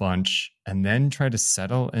a bunch and then try to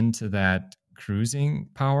settle into that cruising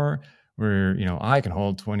power where, I can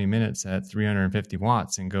hold 20 minutes at 350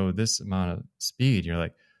 watts and go this amount of speed, you're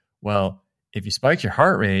like, well, if you spike your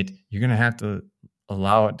heart rate, you're going to have to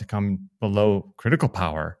allow it to come below critical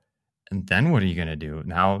power. And then what are you going to do?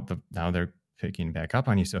 Now they're picking back up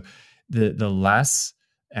on you. So the less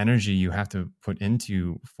energy you have to put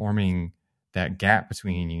into forming that gap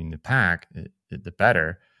between you and the pack, the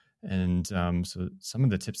better. And so some of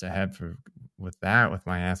the tips I have with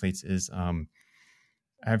my athletes is I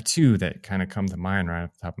have two that kind of come to mind right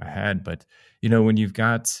off the top of my head. But,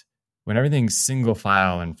 when everything's single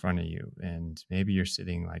file in front of you and maybe you're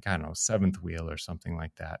sitting like, I don't know, seventh wheel or something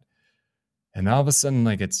like that. And all of a sudden,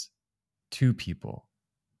 like it's 2 people,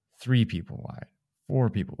 3 people wide, 4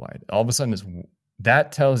 people wide. All of a sudden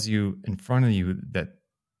that tells you in front of you that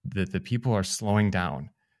the people are slowing down,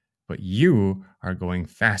 but you are going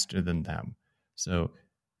faster than them. So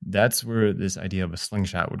that's where this idea of a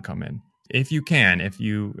slingshot would come in. If you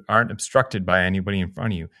aren't obstructed by anybody in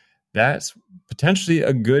front of you, that's potentially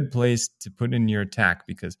a good place to put in your attack,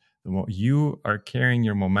 because you are carrying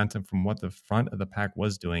your momentum from what the front of the pack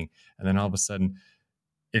was doing. And then all of a sudden,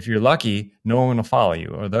 if you're lucky, no one will follow you,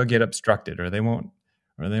 or they'll get obstructed, or they won't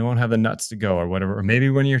have the nuts to go, or whatever. Or maybe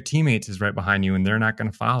one of your teammates is right behind you and they're not going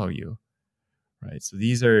to follow you. Right. So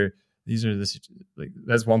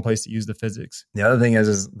that's one place to use the physics. The other thing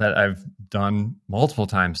is that I've done multiple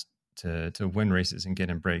times to win races and get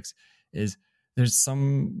in breaks is there's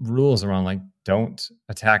some rules around, like, don't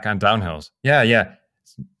attack on downhills. Yeah.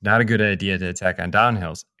 It's not a good idea to attack on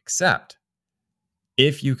downhills, except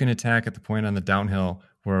if you can attack at the point on the downhill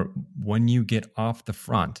where when you get off the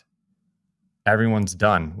front, everyone's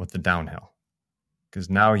done with the downhill, because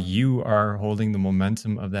now you are holding the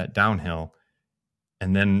momentum of that downhill.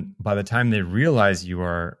 And then by the time they realize you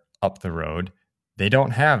are up the road, they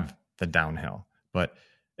don't have the downhill. But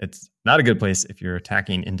it's not a good place if you're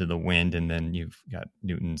attacking into the wind and then you've got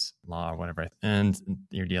Newton's law or whatever, and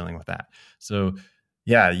you're dealing with that. So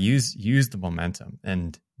yeah, use the momentum.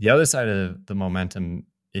 And the other side of the momentum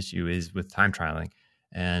issue is with time trialing.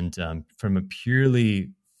 And from a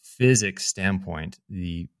purely physics standpoint,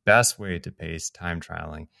 the best way to pace time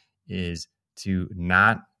trialing is to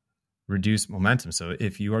not reduce momentum. So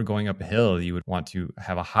if you are going up a hill, you would want to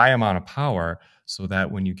have a high amount of power so that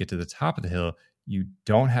when you get to the top of the hill, you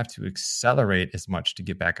don't have to accelerate as much to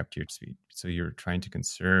get back up to your speed. So you're trying to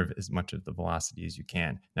conserve as much of the velocity as you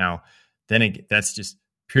can. Now, that's just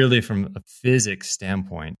purely from a physics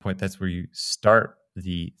standpoint. That's where you start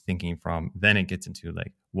the thinking from. Then it gets into,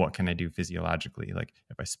 like, what can I do physiologically? Like,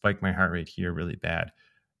 if I spike my heart rate here really bad,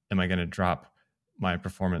 am I going to drop my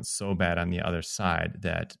performance so bad on the other side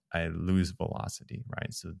that I lose velocity,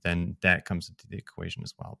 right? So then that comes into the equation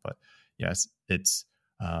as well. But yes, it's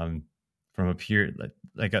from a pure,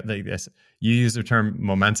 like this, you use the term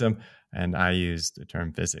momentum and I use the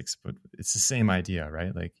term physics, but it's the same idea,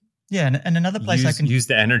 right? Like, yeah, and another place I can use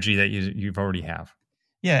the energy that you've already have.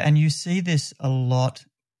 Yeah, and you see this a lot,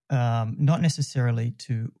 not necessarily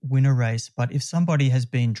to win a race, but if somebody has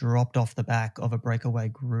been dropped off the back of a breakaway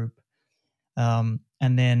group, and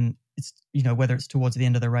then it's, whether it's towards the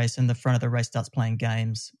end of the race and the front of the race starts playing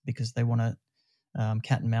games because they want to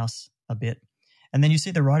cat and mouse a bit. And then you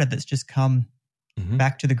see the rider that's just come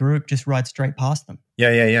back to the group, just ride straight past them.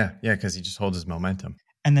 Yeah, because he just holds his momentum.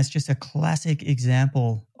 And that's just a classic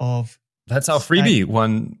example of... That's how Freebie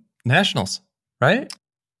won nationals, right?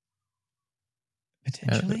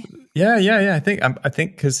 Potentially. Yeah. I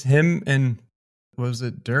think because him and, what was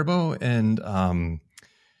it, Durbo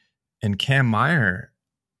and Cam Meyer,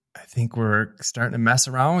 I think were starting to mess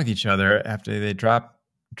around with each other after they dropped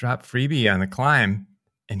Freebie on the climb,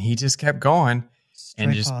 and he just kept going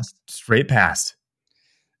straight past.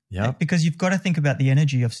 Yeah, because you've got to think about the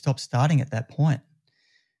energy of stop starting at that point,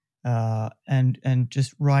 and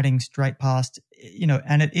just riding straight past.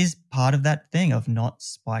 And it is part of that thing of not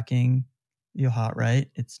spiking your heart rate.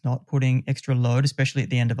 It's not putting extra load, especially at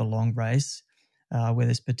the end of a long race, where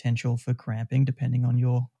there's potential for cramping depending on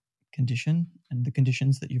your condition and the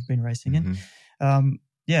conditions that you've been racing in.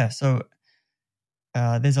 So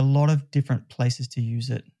there's a lot of different places to use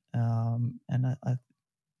it, and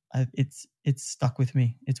it's stuck with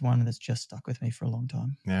me. It's one that's just stuck with me for a long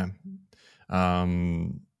time. Yeah.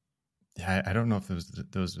 I don't know if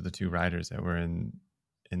those were the two riders that were in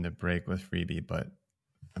the break with Freebie, but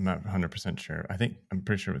I'm not 100% sure. I'm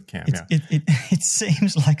pretty sure with Cam. It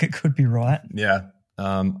seems like it could be right. Yeah.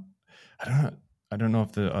 I don't know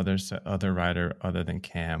if the other rider other than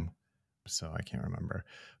Cam, so I can't remember.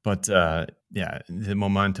 But the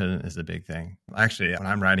momentum is a big thing. Actually, when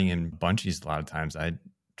I'm riding in bunchies, a lot of times I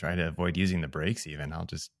try to avoid using the brakes even. I'll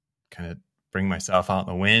just kind of bring myself out in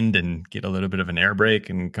the wind and get a little bit of an air brake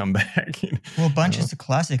and come back. Well, bunches are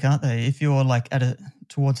classic, aren't they? If you're like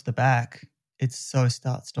towards the back, it's so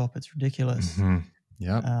start-stop, it's ridiculous.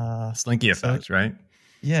 Yeah. Slinky effect, right?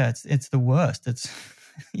 Yeah, it's the worst.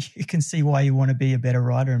 You can see why you want to be a better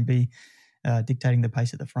rider and be dictating the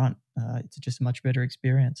pace at the front. It's just a much better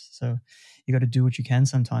experience. So you got to do what you can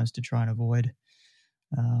sometimes to try and avoid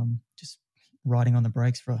just riding on the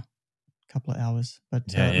brakes for a couple of hours. But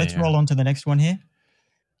let's roll on to the next one here.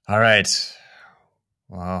 All right.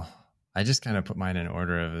 Well, I just kind of put mine in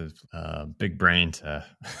order of big brain to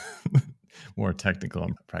more technical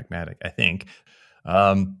and pragmatic, I think.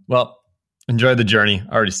 Well, enjoy the journey.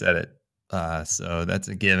 I already said it. So that's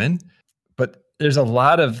a given. But there's a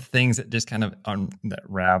lot of things that just kind of that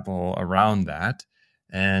ravel around that.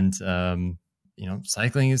 And,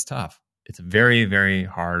 cycling is tough. It's a very, very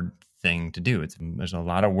hard thing to do. There's a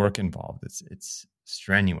lot of work involved. It's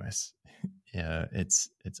strenuous. It's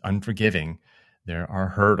unforgiving. There are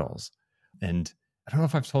hurdles. And I don't know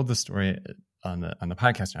if I've told this story on the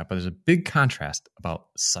podcast now, but there's a big contrast about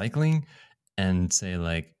cycling and say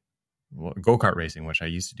like go-kart racing, which I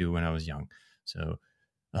used to do when I was young. So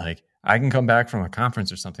like I can come back from a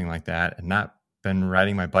conference or something like that and not been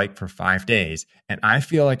riding my bike for 5 days. And I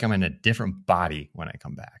feel like I'm in a different body when I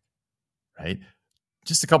come back, right?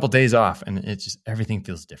 Just a couple of days off and everything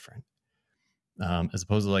feels different. As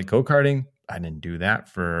opposed to like go-karting, I didn't do that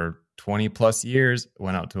for 20 plus years,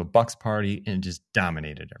 went out to a Bucks party and just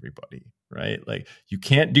dominated everybody, right? Like you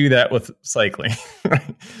can't do that with cycling.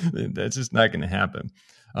 Right? That's just not going to happen.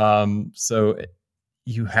 So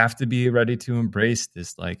you have to be ready to embrace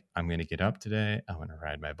this. Like, I'm going to get up today. I'm going to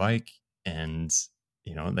ride my bike. And,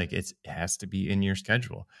 it has to be in your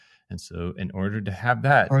schedule. And so in order to have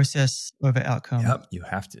that process over outcome, yep, you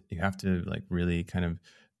have to like really kind of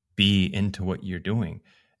be into what you're doing.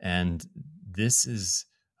 And this is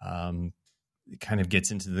kind of gets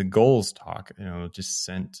into the goals talk. Just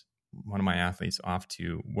sent one of my athletes off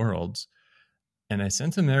to Worlds, and I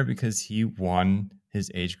sent him there because he won his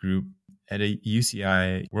age group at a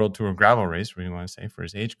UCI World Tour gravel race, what do you want to say, for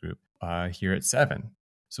his age group here at 7.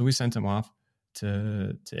 So we sent him off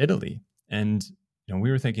to Italy, and we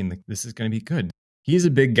were thinking like, this is going to be good. He's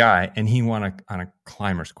a big guy, and he won on a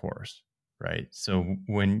climber's course, right? So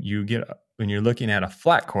when you're looking at a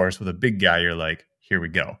flat course with a big guy, you're like, here we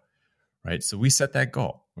go, right? So we set that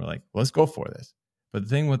goal. We're like, let's go for this. But the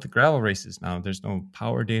thing with the gravel races now, there's no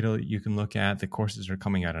power data you can look at. The courses are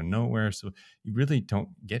coming out of nowhere. So you really don't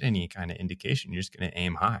get any kind of indication. You're just going to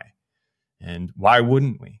aim high. And why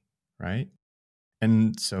wouldn't we, right?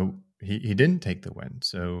 And so he didn't take the win.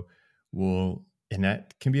 So and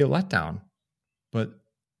that can be a letdown. But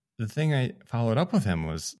the thing I followed up with him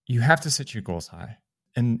was you have to set your goals high.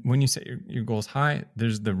 And when you set your goals high,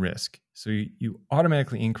 there's the risk. So you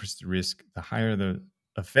automatically increase the risk. The higher the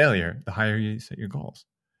failure, the higher you set your goals.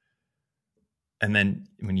 And then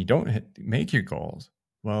when you don't make your goals,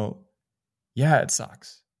 well, yeah, it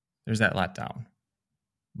sucks. There's that letdown.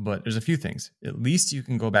 But there's a few things. At least you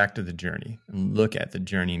can go back to the journey and look at the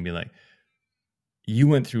journey and be like, you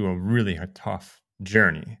went through a really tough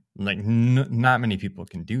journey. Like not many people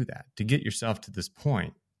can do that to get yourself to this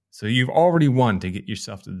point. So you've already won to get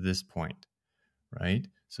yourself to this point, right?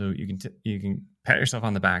 So you can pat yourself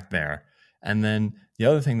on the back there. And then the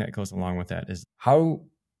other thing that goes along with that is, how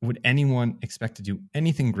would anyone expect to do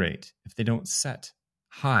anything great if they don't set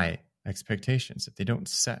high expectations, if they don't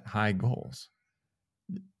set high goals?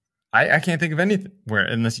 I can't think of anywhere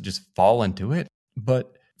unless you just fall into it.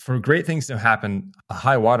 But for great things to happen,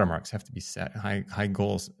 high watermarks have to be set. High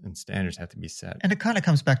goals and standards have to be set. And it kind of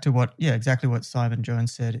comes back to exactly what Simon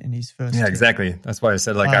Jones said in his first. Yeah, exactly. That's why I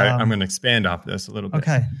said I'm going to expand off this a little bit.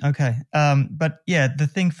 Okay. But yeah, the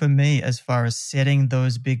thing for me, as far as setting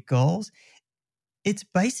those big goals, it's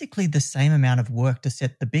basically the same amount of work to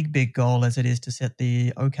set the big goal as it is to set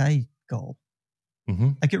the okay goal.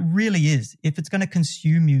 Mm-hmm. Like it really is. If it's going to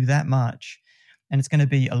consume you that much, and it's going to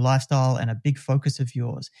be a lifestyle and a big focus of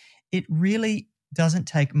yours, it really doesn't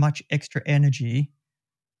take much extra energy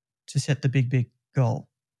to set the big goal.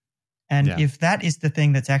 And if that is the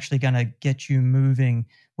thing that's actually going to get you moving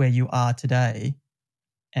where you are today,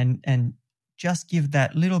 and just give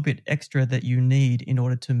that little bit extra that you need in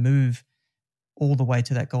order to move all the way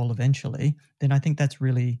to that goal eventually, then I think that's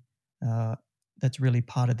really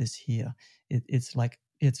part of this here.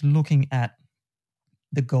 It's looking at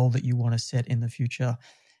the goal that you want to set in the future,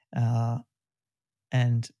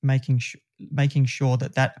 and making sure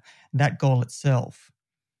that goal itself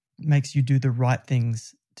makes you do the right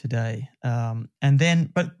things today.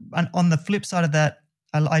 But on the flip side of that,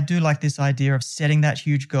 I do like this idea of setting that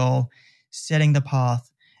huge goal, setting the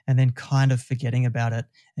path, and then kind of forgetting about it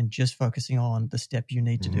and just focusing on the step you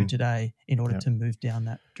need to do today in order to move down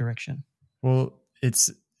that direction. Well, it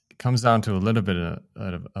comes down to a little bit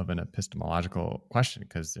of an epistemological question,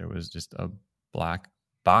 because there was just a black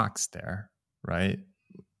box there, right?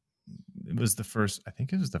 it was the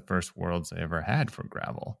first Worlds I ever had for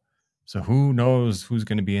gravel. So who knows who's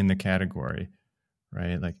going to be in the category,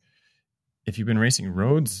 right? Like if you've been racing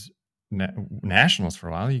roads nationals for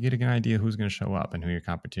a while, you get a good idea who's going to show up and who your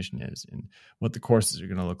competition is and what the courses are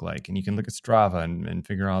going to look like. And you can look at Strava and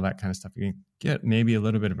figure all that kind of stuff. You can get maybe a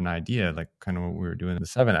little bit of an idea, like kind of what we were doing in the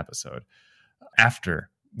 7 episode after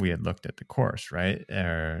we had looked at the course, right?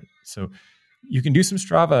 So you can do some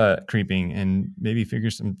Strava creeping and maybe figure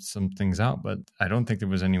some things out, but I don't think there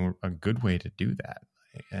was a good way to do that.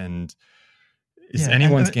 And it's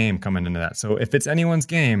anyone's game coming into that. So if it's anyone's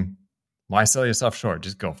game, why sell yourself short?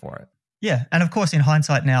 Just go for it. Yeah. And of course, in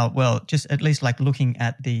hindsight now, well, just at least like looking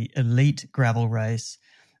at the elite gravel race,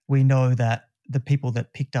 we know that the people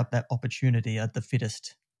that picked up that opportunity are the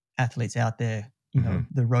fittest athletes out there, you know,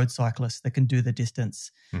 the road cyclists that can do the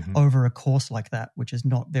distance over a course like that, which is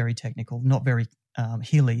not very technical, not very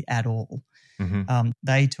hilly at all.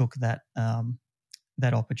 They took that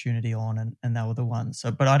opportunity on and they were the ones.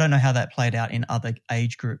 So, but I don't know how that played out in other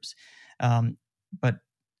age groups. But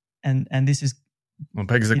this is, well,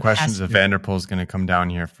 begs the questions if Vanderpool's going to come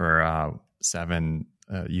down here for 7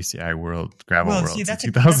 UCI World Gravel Worlds in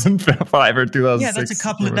 2005 or 2006. Yeah,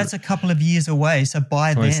 that's a couple of years away. So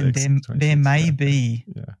by then there may be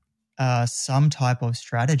some type of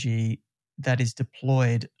strategy that is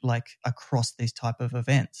deployed like across these type of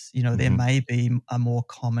events. You know, there may be a more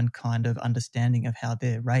common kind of understanding of how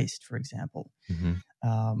they're raced, for example.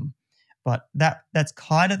 But that's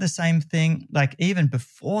kind of the same thing. Like even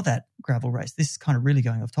before that gravel race, this is kind of really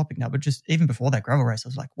going off topic now, but just even before that gravel race, I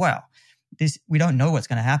was like, wow, we don't know what's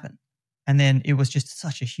going to happen. And then it was just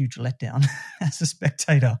such a huge letdown as a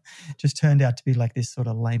spectator. It just turned out to be like this sort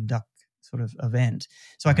of lame duck sort of event.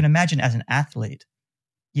 So I can imagine as an athlete,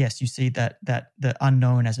 yes, you see that the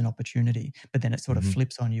unknown as an opportunity, but then it sort of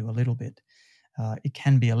flips on you a little bit. It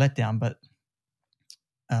can be a letdown, but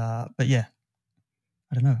yeah.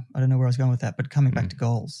 I don't know where I was going with that, but coming back to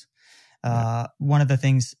goals, one of the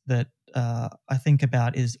things that I think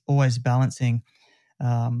about is always balancing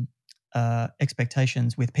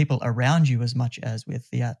expectations with people around you as much as with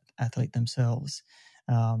the athlete themselves.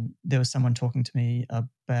 There was someone talking to me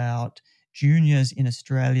about juniors in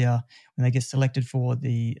Australia when they get selected for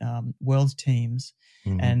the world teams,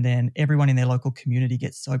 and then everyone in their local community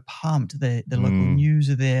gets so pumped. The local news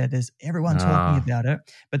are there. There's everyone talking about it,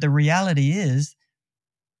 but the reality is,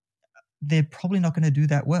 they're probably not going to do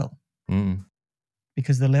that well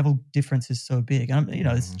because the level difference is so big. And, you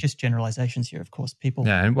know, it's just generalizations here, of course. People.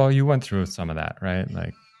 Yeah, and well, you went through some of that, right?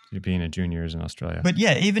 Like you being a juniors in Australia. But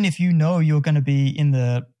yeah, even if you know you're going to be in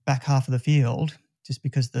the back half of the field just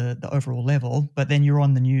because the overall level, but then you're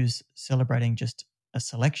on the news celebrating just a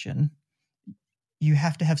selection, you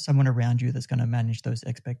have to have someone around you that's going to manage those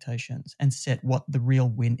expectations and set what the real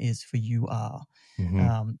win is for you are.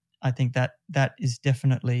 I think that is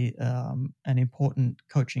definitely an important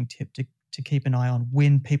coaching tip to keep an eye on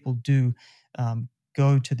when people do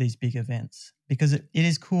go to these big events, because it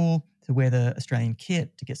is cool to wear the Australian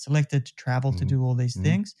kit, to get selected, to travel, to do all these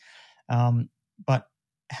things. But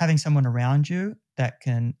having someone around you that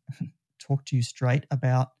can talk to you straight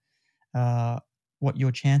about what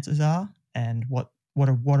your chances are and what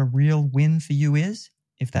a real win for you is,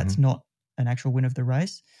 if that's not an actual win of the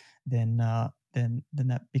race, then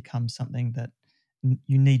that becomes something that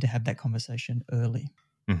you need to have that conversation early.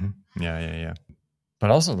 Yeah. But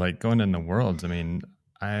also like going in the Worlds, I mean,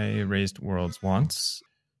 I raced Worlds once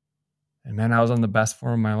and man, I was on the best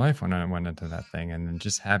form of my life when I went into that thing. And then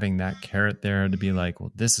just having that carrot there to be like,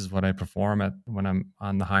 well, this is what I perform at when I'm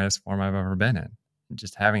on the highest form I've ever been in.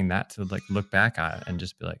 Just having that to like look back at and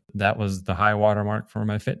just be like, that was the high water mark for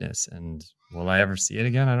my fitness. And will I ever see it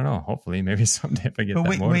again? I don't know. Hopefully, maybe someday if I get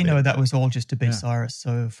but we know that was all just to be Cyrus.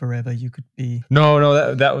 So forever you could be.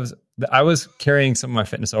 No, that was, I was carrying some of my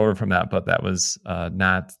fitness over from that, but that was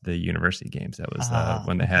not the university games. That was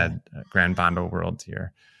when they had Grand Bondo Worlds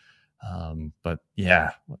here. But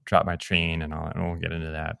yeah, dropped my train and all that. I won't get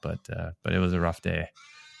into that, but it was a rough day.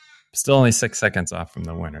 Still only 6 seconds off from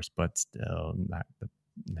the winners, but still not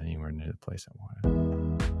anywhere near the place I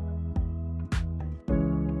wanted.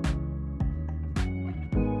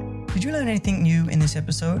 Did you learn anything new in this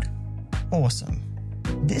episode? Awesome.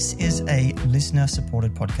 This is a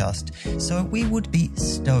listener-supported podcast, so we would be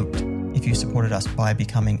stoked if you supported us by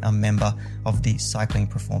becoming a member of the Cycling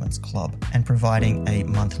Performance Club and providing a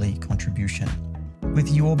monthly contribution.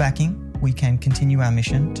 With your backing, we can continue our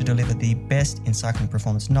mission to deliver the best in cycling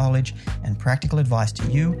performance knowledge and practical advice to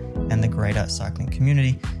you and the greater cycling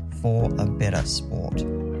community for a better sport.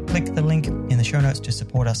 click the link in the show notes to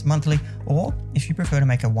support us monthly, or if you prefer to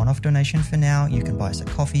make a one-off donation for now, you can buy us a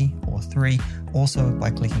coffee or 3, also by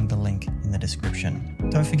clicking the link in the description.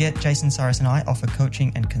 Don't forget, Jason, Cyrus and I offer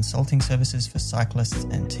coaching and consulting services for cyclists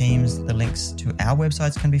and teams. The links to our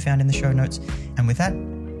websites can be found in the show notes. And with that,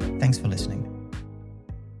 thanks for listening.